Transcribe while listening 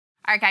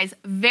All right, guys,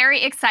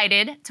 very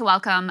excited to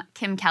welcome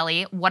Kim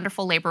Kelly,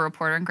 wonderful labor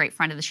reporter and great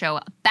friend of the show,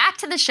 back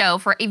to the show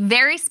for a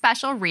very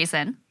special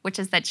reason, which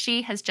is that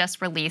she has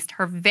just released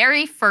her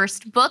very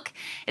first book.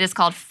 It is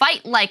called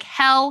Fight Like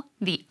Hell,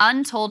 The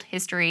Untold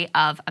History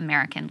of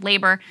American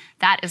Labor.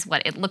 That is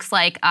what it looks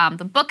like.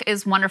 The book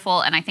is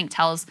wonderful and I think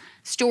tells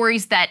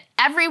stories that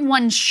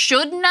everyone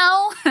should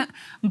know,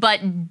 but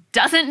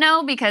doesn't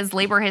know, because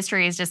labor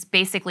history has just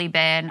basically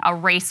been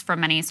erased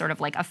from any sort of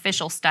like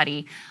official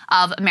study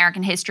of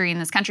American history in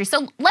this country.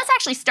 So let's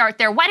actually start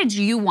there. Why did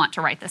you want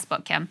to write this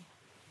book, Kim?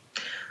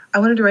 I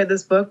wanted to write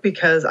this book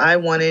because I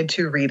wanted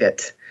to read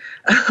it.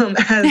 As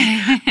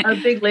a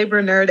big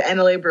labor nerd and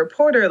a labor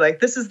reporter, like,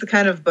 this is the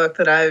kind of book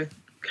that I've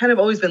kind of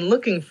always been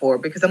looking for,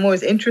 because I'm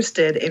always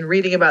interested in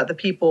reading about the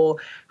people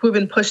who have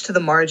been pushed to the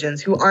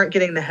margins, who aren't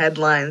getting the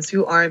headlines,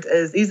 who aren't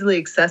as easily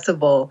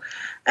accessible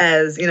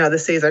as, the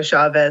Cesar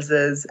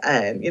Chavez's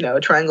and,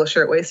 Triangle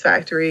Shirtwaist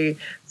Factory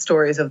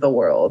stories of the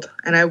world.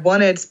 And I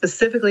wanted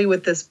specifically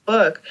with this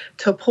book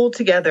to pull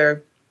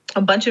together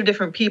a bunch of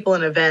different people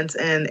and events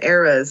and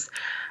eras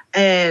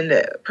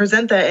and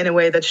present that in a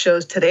way that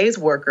shows today's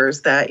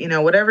workers that,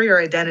 whatever your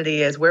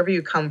identity is, wherever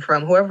you come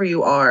from, whoever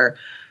you are,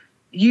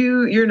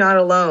 you're not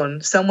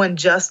alone. Someone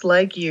just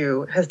like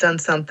you has done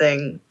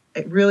something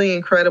really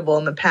incredible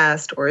in the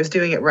past or is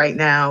doing it right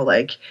now.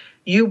 Like,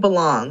 you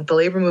belong. The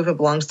labor movement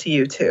belongs to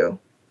you too.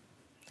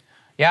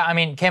 Yeah, I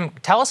mean, Kim,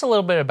 tell us a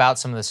little bit about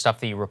some of the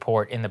stuff that you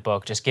report in the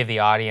book. Just give the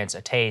audience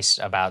a taste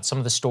about some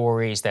of the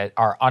stories that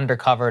are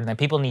undercovered and that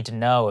people need to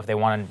know if they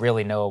want to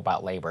really know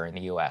about labor in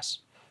the U.S.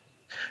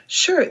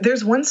 Sure.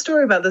 There's one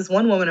story about this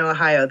one woman in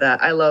Ohio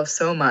that I love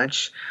so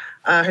much.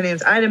 Her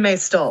name's Ida Mae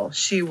Stoll.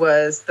 She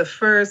was the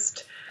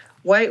first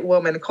white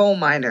woman coal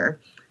miner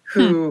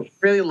who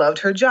really loved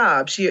her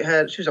job. She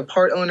was a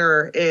part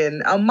owner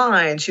in a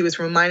mine. She was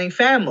from a mining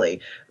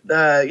family.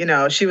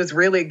 She was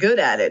really good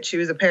at it. She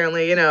was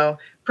apparently,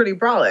 pretty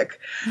brolic.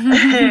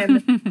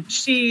 And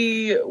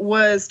she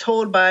was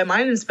told by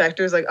mine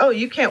inspectors, like, oh,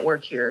 you can't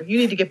work here. You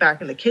need to get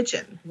back in the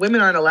kitchen. Women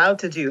aren't allowed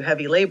to do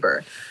heavy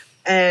labor.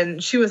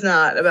 And she was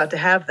not about to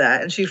have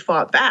that. And she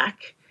fought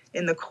back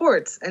in the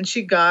courts and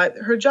she got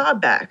her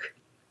job back.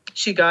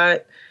 She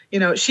got,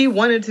 she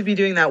wanted to be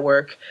doing that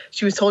work.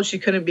 She was told she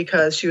couldn't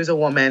because she was a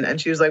woman.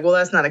 And she was like, well,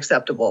 that's not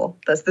acceptable.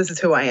 This is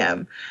who I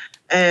am.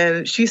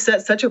 And she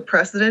set such a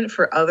precedent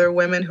for other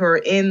women who are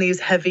in these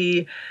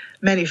heavy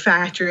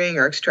manufacturing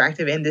or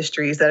extractive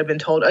industries that have been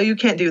told, oh, you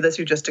can't do this,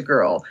 you're just a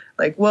girl.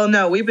 Like, well,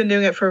 no, we've been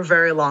doing it for a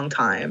very long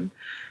time.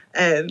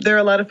 And there are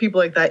a lot of people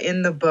like that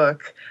in the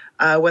book,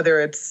 whether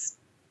it's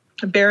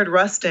Baird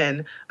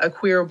Rustin, a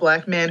queer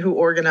Black man who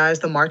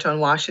organized the March on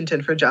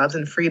Washington for Jobs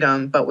and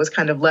Freedom, but was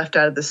kind of left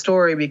out of the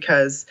story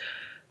because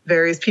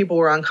various people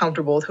were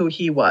uncomfortable with who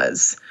he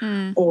was.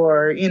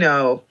 Or,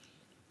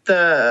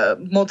 the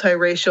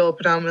multiracial,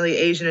 predominantly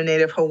Asian and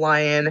Native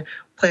Hawaiian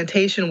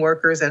plantation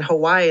workers in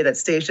Hawaii that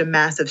staged a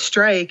massive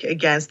strike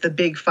against the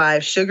Big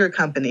Five sugar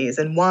companies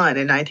and won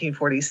in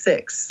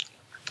 1946.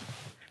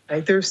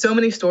 Like, there's so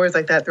many stories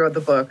like that throughout the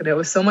book, and it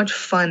was so much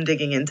fun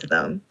digging into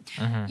them.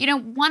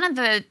 One of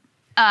the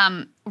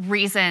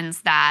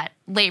reasons that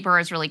labor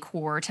is really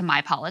core to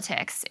my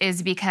politics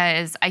is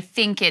because I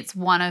think it's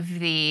one of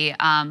the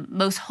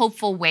most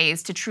hopeful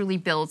ways to truly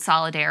build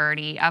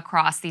solidarity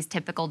across these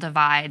typical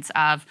divides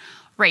of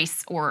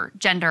race or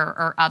gender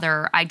or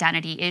other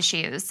identity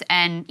issues,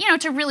 and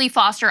to really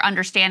foster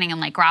understanding and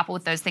like grapple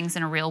with those things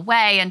in a real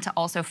way, and to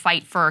also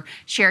fight for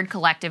shared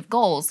collective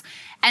goals.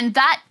 And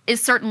that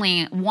is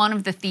certainly one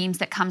of the themes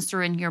that comes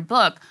through in your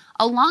book,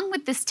 along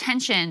with this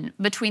tension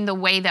between the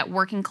way that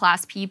working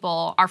class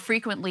people are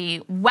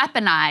frequently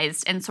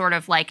weaponized and sort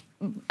of like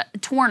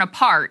torn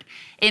apart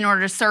in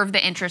order to serve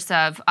the interests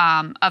of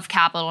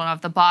capital and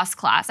of the boss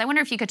class. I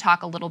wonder if you could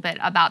talk a little bit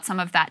about some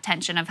of that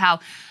tension of how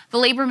the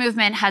labor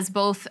movement has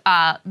both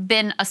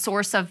been a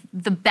source of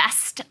the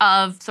best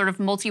of sort of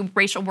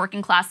multiracial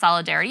working class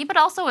solidarity, but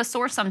also a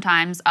source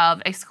sometimes of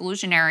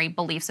exclusionary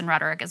beliefs and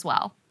rhetoric as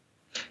well.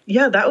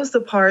 Yeah, that was the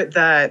part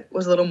that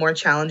was a little more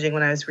challenging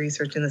when I was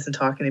researching this and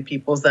talking to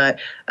people, is that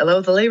I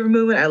love the labor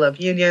movement, I love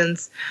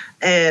unions,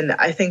 and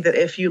I think that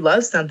if you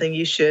love something,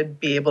 you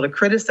should be able to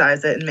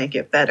criticize it and make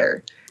it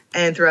better.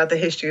 And throughout the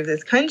history of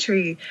this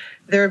country,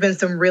 there have been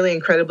some really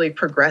incredibly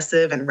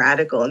progressive and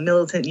radical and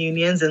militant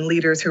unions and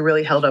leaders who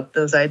really held up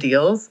those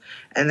ideals.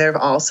 And there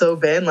have also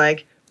been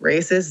like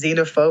racist,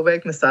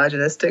 xenophobic,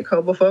 misogynistic,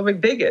 homophobic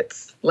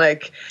bigots,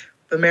 like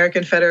the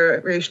American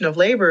Federation of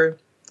Labor,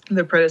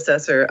 the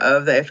predecessor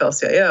of the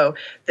AFL-CIO.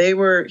 They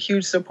were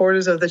huge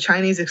supporters of the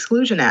Chinese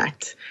Exclusion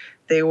Act.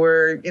 They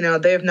were,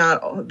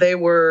 they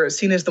were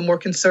seen as the more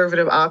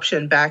conservative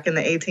option back in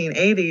the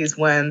 1880s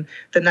when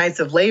the Knights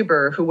of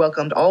Labor, who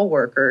welcomed all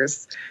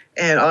workers,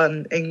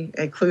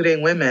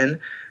 including women,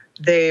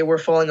 they were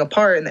falling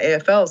apart. And the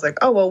AFL is like,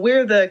 oh, well,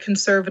 we're the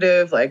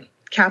conservative, like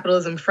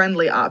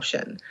capitalism-friendly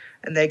option.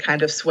 And they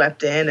kind of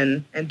swept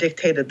in and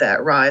dictated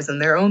that rise in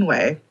their own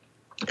way.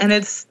 And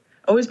it's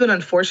always been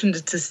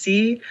unfortunate to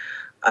see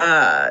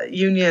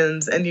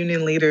unions and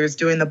union leaders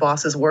doing the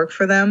boss's work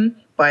for them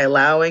by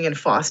allowing and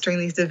fostering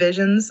these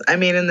divisions. I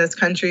mean, in this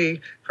country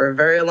for a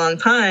very long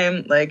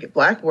time, like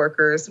Black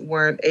workers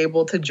weren't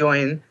able to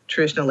join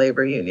traditional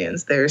labor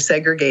unions. They're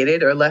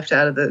segregated or left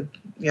out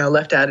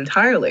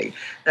entirely.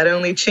 That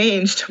only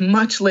changed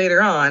much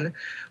later on,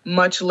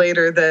 much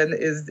later than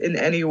is in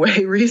any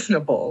way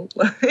reasonable.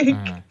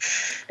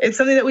 It's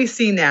something that we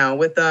see now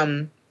with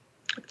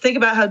think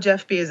about how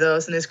Jeff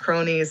Bezos and his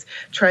cronies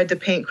tried to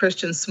paint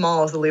Christian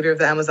Smalls, the leader of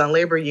the Amazon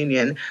labor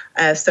union,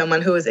 as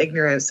someone who was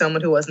ignorant, someone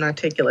who wasn't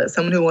articulate,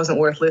 someone who wasn't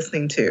worth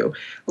listening to.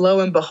 Lo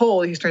and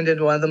behold, he's turned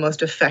into one of the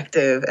most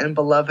effective and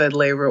beloved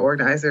labor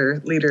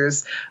organizer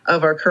leaders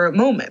of our current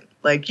moment.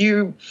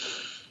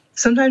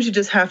 Sometimes you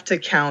just have to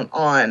count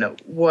on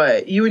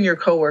what you and your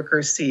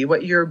coworkers see,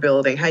 what you're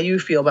building, how you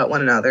feel about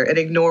one another, and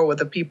ignore what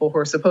the people who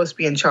are supposed to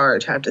be in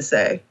charge have to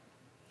say.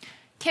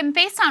 Kim,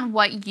 based on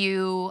what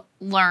you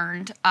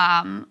learned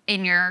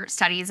in your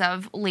studies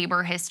of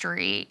labor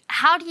history,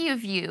 how do you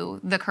view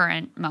the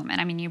current moment?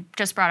 I mean, you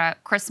just brought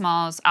up Chris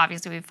Smalls.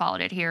 Obviously, we've followed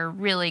it here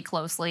really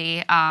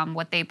closely,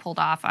 what they pulled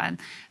off on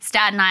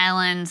Staten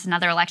Island,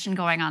 another election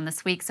going on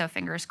this week, so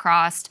fingers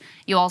crossed.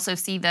 You also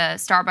see the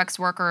Starbucks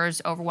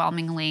workers,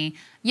 overwhelmingly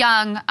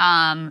young,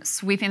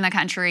 sweeping the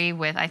country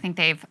with, I think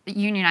they've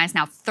unionized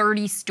now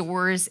 30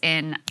 stores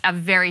in a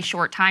very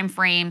short time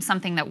frame,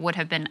 something that would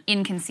have been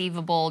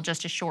inconceivable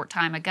just a short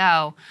time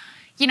ago.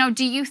 You know,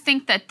 do you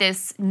think that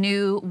this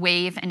new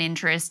wave and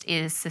interest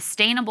is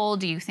sustainable?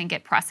 Do you think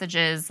it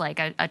presages like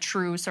a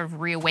true sort of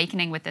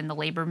reawakening within the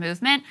labor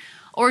movement?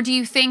 Or do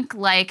you think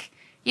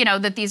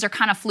that these are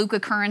kind of fluke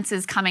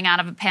occurrences coming out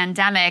of a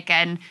pandemic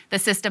and the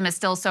system is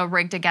still so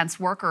rigged against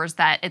workers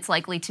that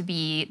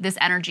this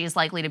energy is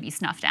likely to be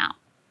snuffed out?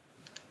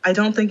 I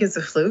don't think it's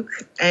a fluke.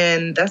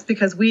 And that's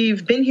because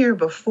we've been here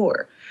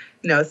before.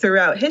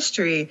 Throughout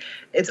history,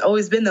 it's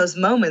always been those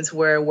moments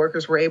where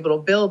workers were able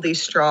to build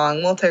these strong,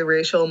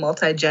 multiracial,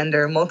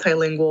 multigender,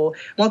 multilingual,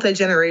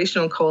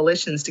 multi-generational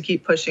coalitions to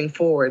keep pushing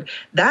forward.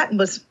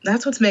 That's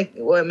what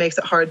makes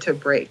it hard to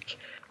break.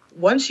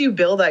 Once you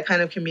build that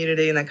kind of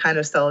community and that kind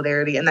of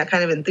solidarity and that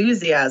kind of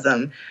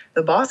enthusiasm,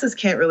 the bosses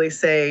can't really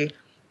say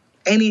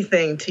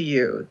anything to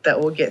you that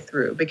will get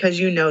through because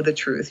you know the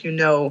truth. You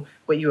know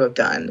what you have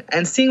done.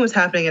 And seeing what's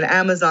happening in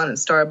Amazon and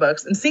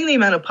Starbucks and seeing the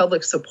amount of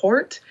public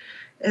support,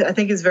 I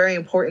think is very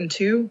important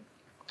too,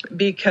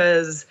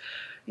 because,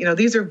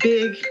 these are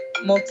big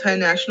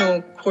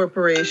multinational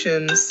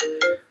corporations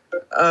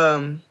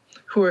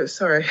who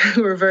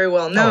are very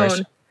well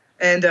known.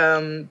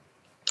 And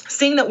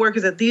seeing that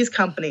workers at these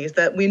companies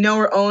that we know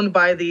are owned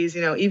by these,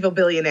 evil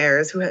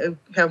billionaires who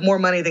have more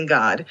money than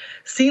God,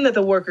 seeing that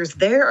the workers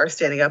there are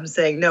standing up and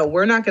saying, no,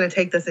 we're not going to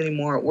take this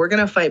anymore. We're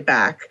going to fight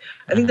back.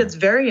 I think that's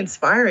very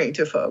inspiring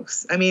to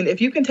folks. I mean,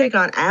 if you can take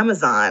on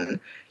Amazon,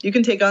 you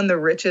can take on the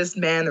richest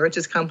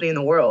company in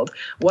the world.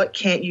 What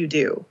can't you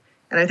do?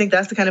 And I think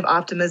that's the kind of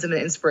optimism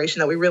and inspiration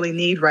that we really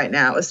need right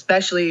now,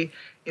 especially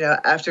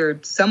after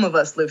some of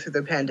us lived through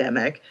the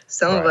pandemic,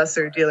 some of us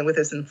are dealing with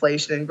this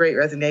inflation and great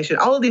resignation,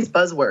 all of these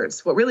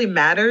buzzwords. What really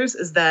matters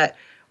is that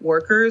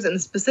workers,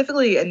 and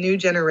specifically a new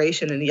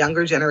generation and a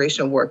younger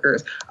generation of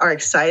workers, are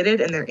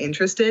excited and they're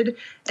interested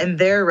and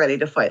they're ready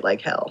to fight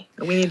like hell.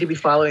 And we need to be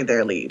following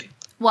their lead.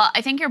 Well,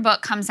 I think your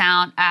book comes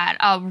out at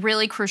a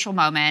really crucial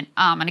moment.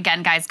 And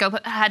again, guys, go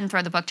ahead and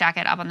throw the book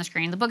jacket up on the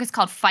screen. The book is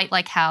called Fight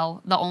Like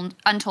Hell, The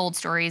Untold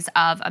Stories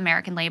of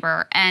American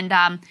Labor. And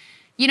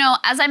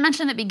as I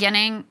mentioned at the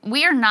beginning,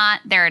 we are not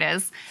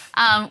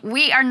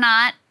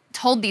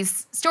told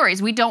these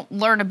stories. We don't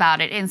learn about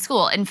it in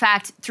school. In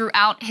fact,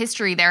 throughout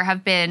history, there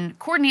have been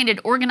coordinated,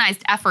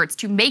 organized efforts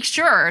to make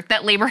sure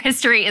that labor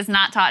history is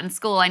not taught in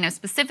school. I know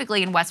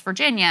specifically in West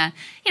Virginia,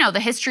 the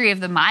history of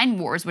the mine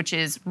wars, which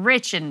is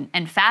rich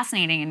and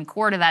fascinating and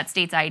core to that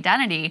state's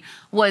identity,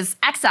 was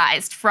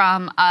excised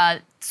from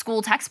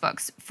school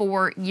textbooks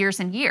for years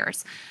and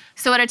years.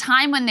 So at a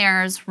time when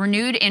there's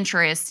renewed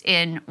interest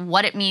in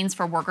what it means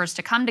for workers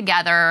to come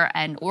together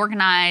and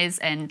organize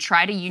and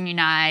try to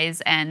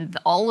unionize and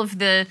all of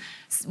the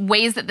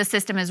ways that the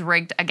system is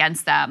rigged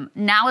against them,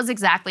 now is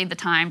exactly the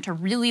time to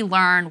really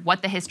learn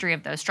what the history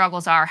of those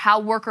struggles are,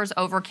 how workers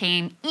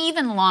overcame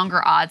even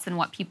longer odds than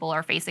what people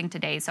are facing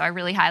today. So I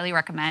really highly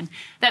recommend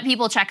that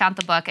people check out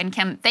the book. And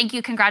Kim, thank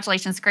you.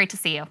 Congratulations. Great to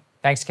see you.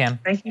 Thanks, Kim.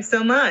 Thank you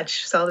so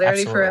much.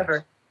 Solidarity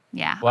forever.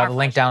 Yeah. We'll have a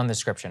link down in the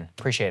description.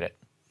 Appreciate it.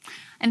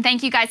 And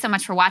thank you guys so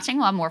much for watching.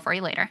 We'll have more for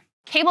you later.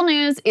 Cable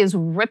news is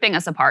ripping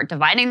us apart,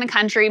 dividing the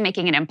country,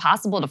 making it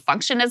impossible to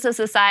function as a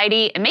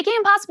society, and making it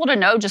impossible to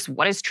know just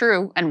what is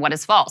true and what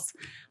is false.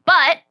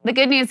 But the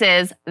good news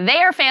is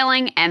they are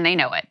failing and they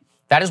know it.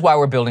 That is why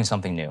we're building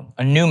something new,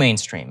 a new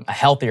mainstream, a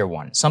healthier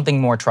one, something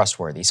more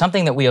trustworthy,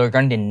 something that we are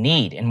going to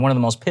need in one of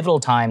the most pivotal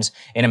times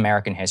in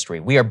American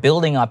history. We are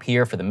building up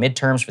here for the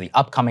midterms, for the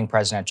upcoming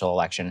presidential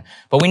election,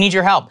 but we need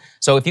your help.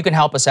 So if you can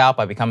help us out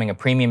by becoming a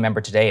premium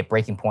member today at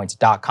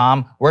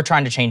breakingpoints.com, we're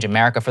trying to change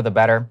America for the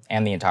better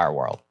and the entire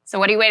world. So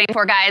what are you waiting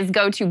for, guys?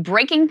 Go to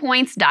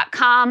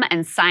breakingpoints.com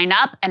and sign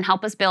up and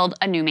help us build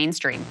a new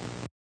mainstream.